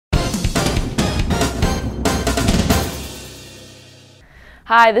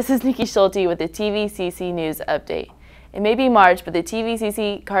Hi, this is Nikki Schulte with the TVCC News Update. It may be March, but the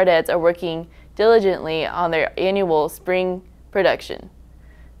TVCC Cardettes are working diligently on their annual spring production.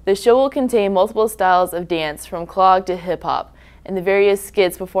 The show will contain multiple styles of dance from clog to hip-hop and the various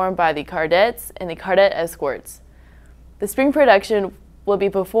skits performed by the Cardettes and the Cardette Escorts. The spring production will be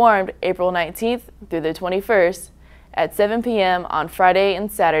performed April 19th through the 21st at 7 p.m. on Friday and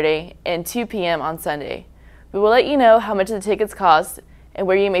Saturday and 2 p.m. on Sunday. We will let you know how much the tickets cost and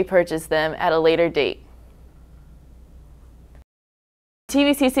where you may purchase them at a later date.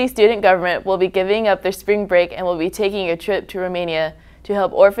 TVCC student government will be giving up their spring break and will be taking a trip to Romania to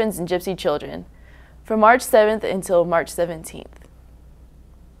help orphans and gypsy children from March 7th until March 17th.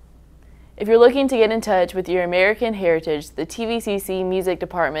 If you're looking to get in touch with your American heritage, the TVCC Music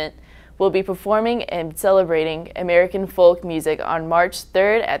Department will be performing and celebrating American folk music on March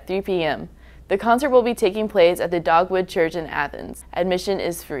 3rd at 3 p.m. The concert will be taking place at the Dogwood Church in Athens. Admission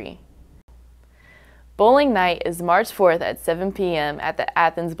is free. Bowling night is March 4th at 7 p.m. at the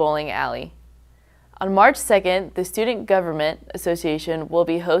Athens Bowling Alley. On March 2nd, the Student Government Association will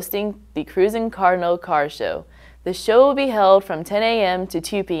be hosting the Cruisin' Cardinal Car Show. The show will be held from 10 a.m. to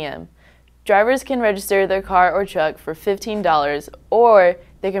 2 p.m. Drivers can register their car or truck for $15, or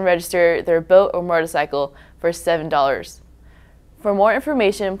they can register their boat or motorcycle for $7. For more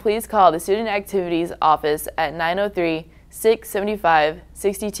information, please call the Student Activities Office at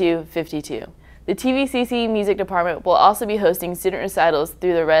 903-675-6252. The TVCC Music Department will also be hosting student recitals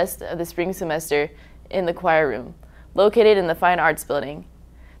through the rest of the spring semester in the choir room, located in the Fine Arts Building.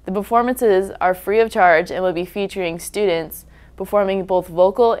 The performances are free of charge and will be featuring students performing both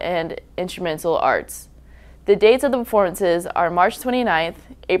vocal and instrumental arts. The dates of the performances are March 29th,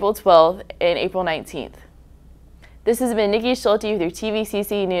 April 12th, and April 19th. This has been Nikki Schulte with your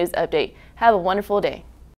TVCC News Update. Have a wonderful day.